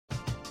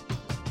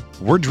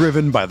We're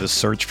driven by the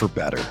search for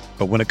better.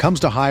 But when it comes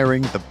to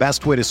hiring, the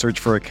best way to search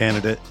for a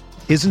candidate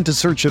isn't to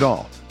search at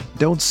all.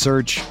 Don't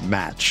search,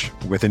 match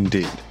with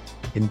Indeed.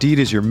 Indeed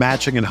is your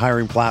matching and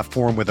hiring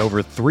platform with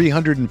over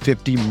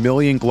 350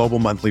 million global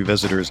monthly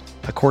visitors,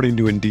 according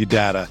to Indeed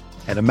data,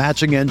 and a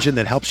matching engine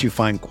that helps you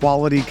find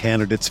quality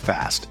candidates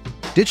fast.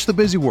 Ditch the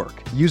busy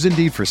work. Use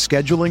Indeed for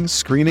scheduling,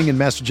 screening, and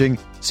messaging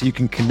so you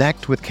can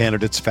connect with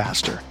candidates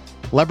faster.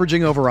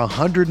 Leveraging over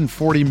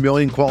 140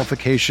 million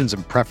qualifications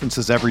and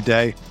preferences every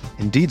day,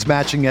 Indeed's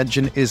matching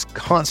engine is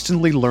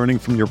constantly learning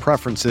from your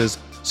preferences,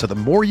 so the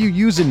more you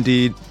use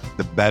Indeed,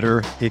 the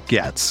better it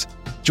gets.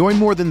 Join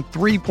more than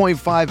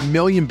 3.5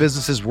 million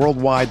businesses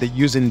worldwide that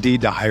use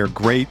Indeed to hire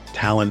great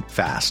talent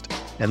fast.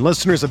 And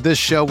listeners of this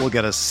show will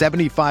get a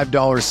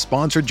 $75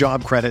 sponsored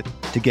job credit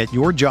to get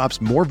your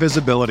jobs more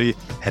visibility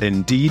at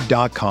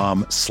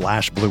Indeed.com/Blue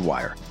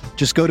Wire.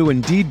 Just go to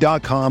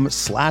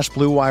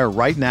Indeed.com/Blue Wire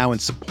right now and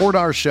support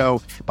our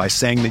show by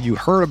saying that you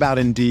heard about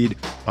Indeed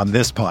on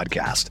this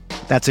podcast.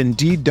 That's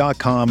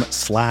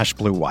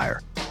Indeed.com/Blue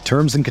Wire.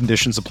 Terms and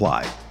conditions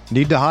apply.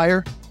 Need to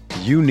hire?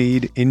 You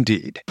need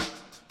Indeed.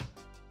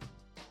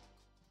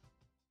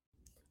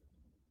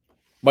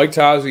 Mike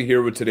Tozzi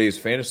here with today's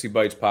Fantasy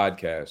Bites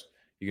podcast.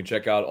 You can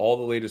check out all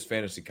the latest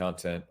fantasy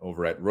content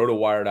over at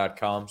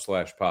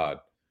rotowire.com/pod.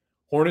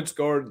 Hornets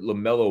guard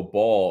LaMelo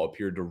Ball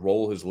appeared to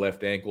roll his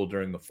left ankle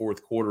during the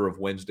fourth quarter of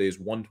Wednesday's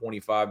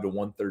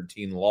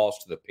 125-113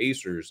 loss to the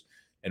Pacers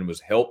and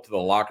was helped to the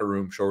locker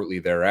room shortly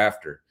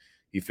thereafter.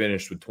 He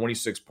finished with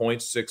 26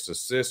 points, 6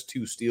 assists,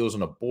 2 steals,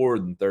 and a board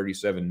in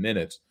 37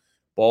 minutes.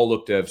 Ball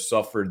looked to have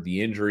suffered the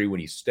injury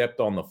when he stepped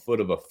on the foot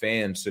of a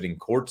fan sitting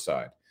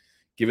courtside.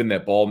 Given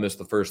that Ball missed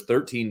the first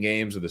 13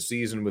 games of the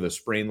season with a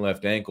sprained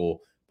left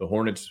ankle, the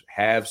Hornets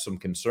have some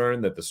concern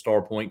that the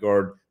star point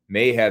guard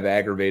may have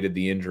aggravated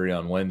the injury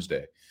on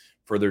Wednesday.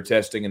 Further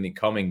testing in the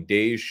coming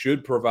days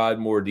should provide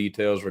more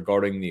details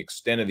regarding the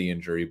extent of the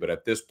injury, but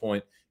at this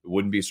point, it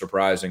wouldn't be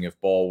surprising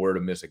if Ball were to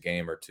miss a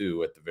game or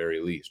two at the very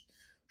least.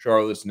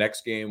 Charlotte's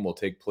next game will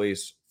take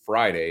place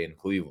Friday in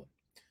Cleveland.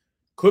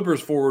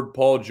 Clippers forward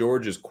Paul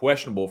George is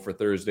questionable for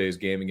Thursday's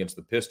game against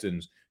the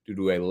Pistons due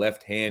to a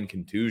left-hand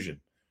contusion.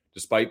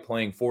 Despite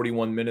playing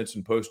 41 minutes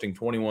and posting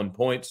 21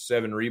 points,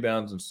 7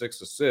 rebounds, and 6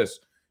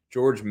 assists,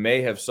 George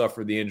may have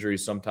suffered the injury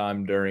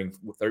sometime during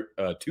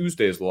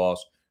Tuesday's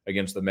loss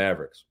against the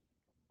Mavericks.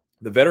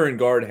 The veteran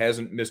guard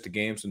hasn't missed a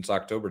game since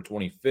October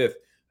 25th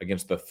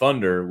against the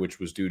Thunder, which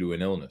was due to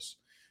an illness.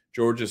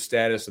 George's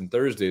status in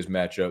Thursday's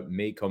matchup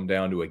may come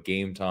down to a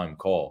game-time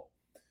call.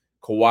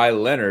 Kawhi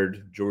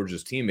Leonard,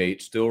 George's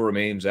teammate, still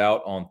remains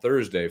out on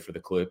Thursday for the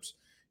Clips.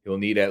 He'll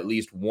need at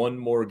least one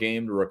more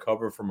game to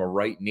recover from a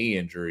right knee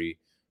injury.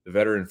 The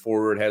veteran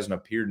forward hasn't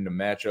appeared in a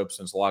matchup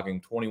since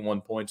logging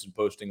 21 points and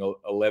posting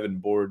 11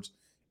 boards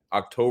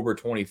October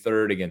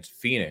 23rd against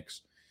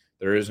Phoenix.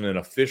 There isn't an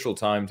official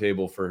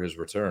timetable for his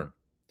return.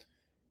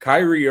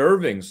 Kyrie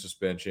Irving's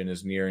suspension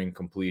is nearing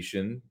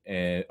completion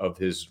of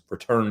his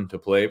return to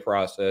play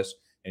process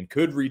and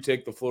could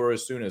retake the floor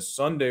as soon as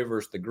Sunday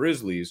versus the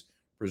Grizzlies,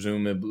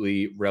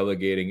 presumably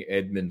relegating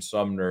Edmund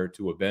Sumner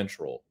to a bench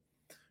role.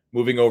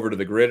 Moving over to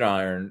the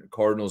gridiron,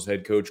 Cardinals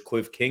head coach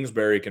Cliff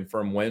Kingsbury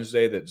confirmed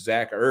Wednesday that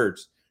Zach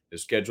Ertz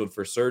is scheduled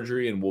for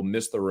surgery and will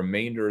miss the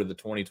remainder of the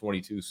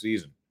 2022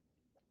 season.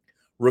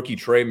 Rookie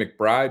Trey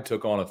McBride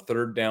took on a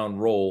third down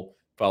role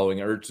following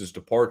Ertz's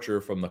departure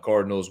from the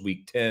Cardinals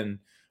Week 10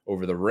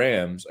 over the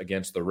Rams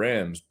against the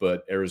Rams,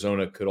 but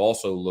Arizona could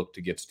also look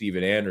to get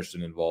Steven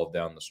Anderson involved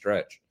down the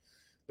stretch.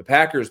 The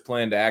Packers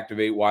plan to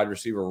activate wide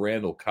receiver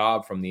Randall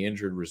Cobb from the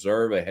injured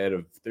reserve ahead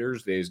of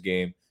Thursday's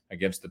game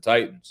against the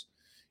Titans.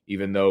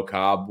 Even though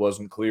Cobb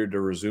wasn't cleared to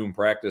resume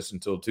practice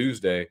until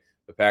Tuesday,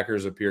 the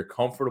Packers appear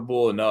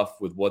comfortable enough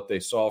with what they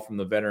saw from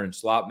the veteran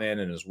slot man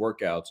in his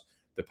workouts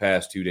the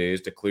past 2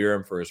 days to clear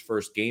him for his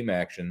first game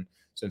action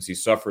since he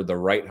suffered the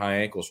right high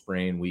ankle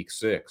sprain Week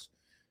 6.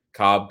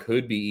 Cobb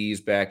could be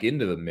eased back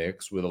into the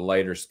mix with a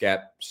lighter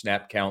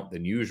snap count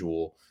than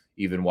usual,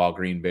 even while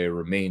Green Bay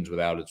remains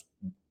without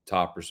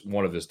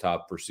one of his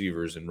top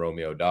receivers in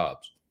Romeo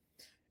Doubs.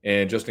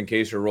 And just in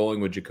case you're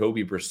rolling with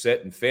Jacoby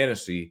Brissett in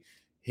fantasy,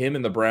 him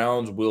and the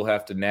Browns will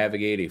have to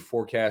navigate a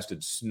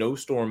forecasted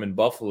snowstorm in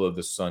Buffalo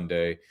this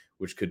Sunday,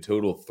 which could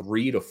total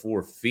 3 to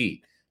 4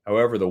 feet.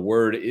 However, the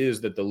word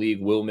is that the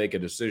league will make a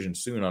decision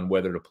soon on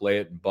whether to play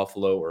it in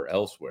Buffalo or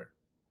elsewhere.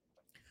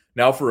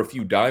 Now for a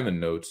few diamond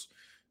notes.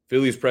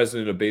 Phillies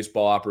president of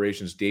baseball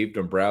operations Dave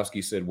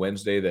Dombrowski said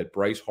Wednesday that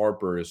Bryce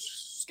Harper is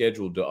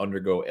scheduled to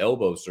undergo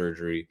elbow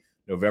surgery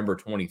November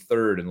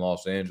 23rd in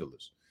Los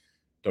Angeles.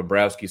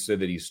 Dombrowski said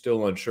that he's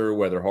still unsure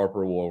whether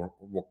Harper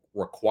will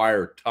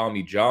require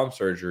Tommy John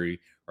surgery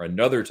or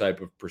another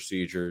type of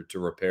procedure to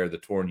repair the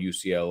torn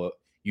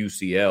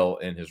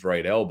UCL in his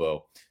right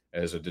elbow,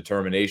 as a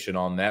determination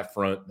on that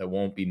front that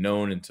won't be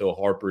known until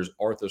Harper's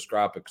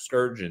arthroscopic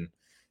surgeon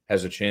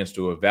has a chance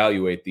to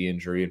evaluate the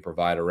injury and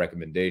provide a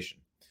recommendation.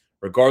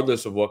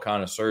 Regardless of what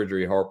kind of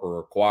surgery Harper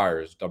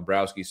requires,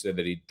 Dombrowski said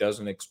that he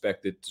doesn't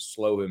expect it to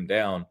slow him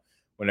down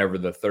whenever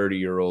the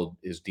 30-year-old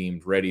is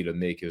deemed ready to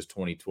make his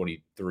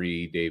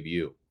 2023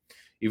 debut.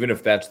 Even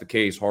if that's the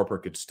case, Harper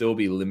could still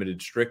be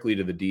limited strictly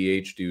to the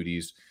DH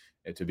duties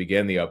to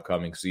begin the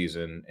upcoming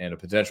season, and a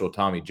potential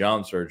Tommy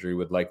John surgery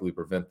would likely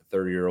prevent the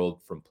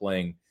 30-year-old from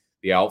playing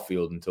the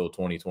outfield until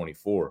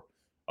 2024.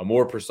 A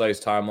more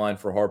precise timeline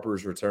for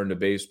Harper's return to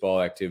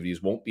baseball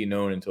activities won't be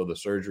known until the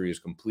surgery is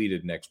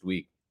completed next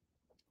week.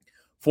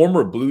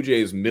 Former Blue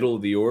Jays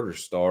middle-of-the-order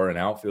star and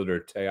outfielder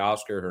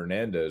Teoscar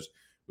Hernandez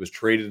was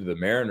traded to the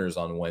Mariners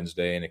on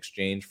Wednesday in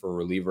exchange for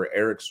reliever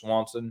Eric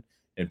Swanson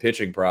and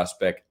pitching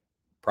prospect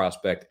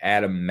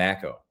Adam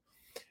Macko.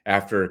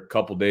 After a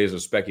couple days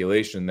of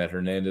speculation that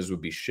Hernandez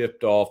would be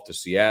shipped off to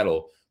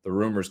Seattle, the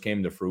rumors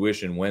came to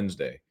fruition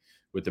Wednesday.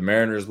 With the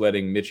Mariners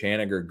letting Mitch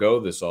Haniger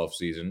go this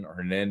offseason,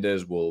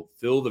 Hernandez will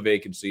fill the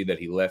vacancy that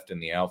he left in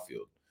the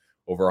outfield.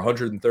 Over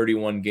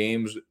 131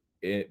 games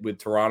with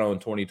Toronto in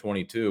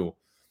 2022,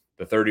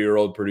 the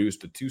 30-year-old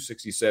produced a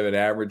 .267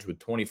 average with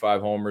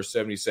 25 homers,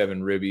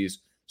 77 ribbies,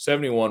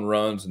 71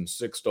 runs, and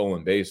 6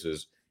 stolen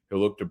bases. He'll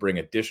look to bring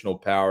additional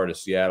power to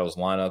Seattle's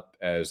lineup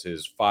as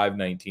his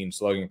 .519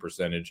 slugging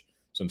percentage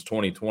since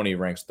 2020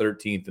 ranks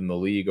 13th in the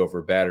league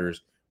over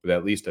batters with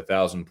at least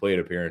 1,000 plate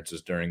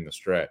appearances during the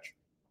stretch.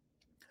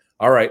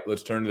 All right,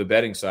 let's turn to the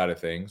betting side of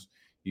things.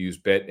 Use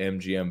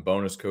BetMGM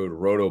bonus code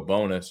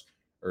ROTOBONUS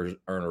or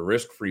earn a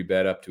risk-free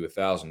bet up to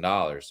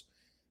 $1,000.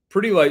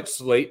 Pretty light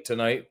slate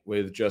tonight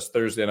with just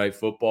Thursday night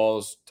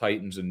footballs,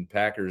 Titans and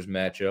Packers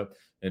matchup,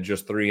 and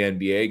just 3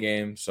 NBA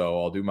games. So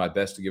I'll do my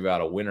best to give out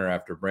a winner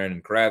after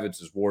Brandon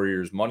Kravitz's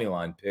Warriors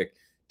moneyline pick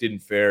didn't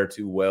fare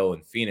too well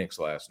in Phoenix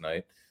last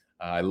night.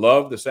 I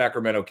love the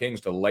Sacramento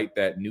Kings to light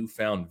that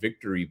newfound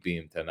victory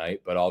beam tonight,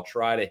 but I'll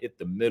try to hit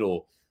the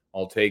middle.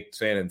 I'll take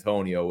San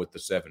Antonio with the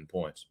 7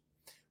 points.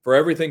 For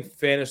everything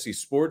fantasy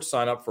sports,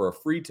 sign up for a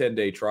free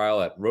 10-day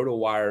trial at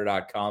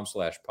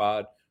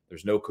rotowire.com/pod.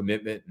 There's no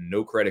commitment and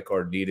no credit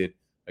card needed.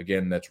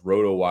 Again, that's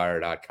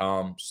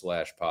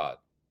rotowire.com/pod.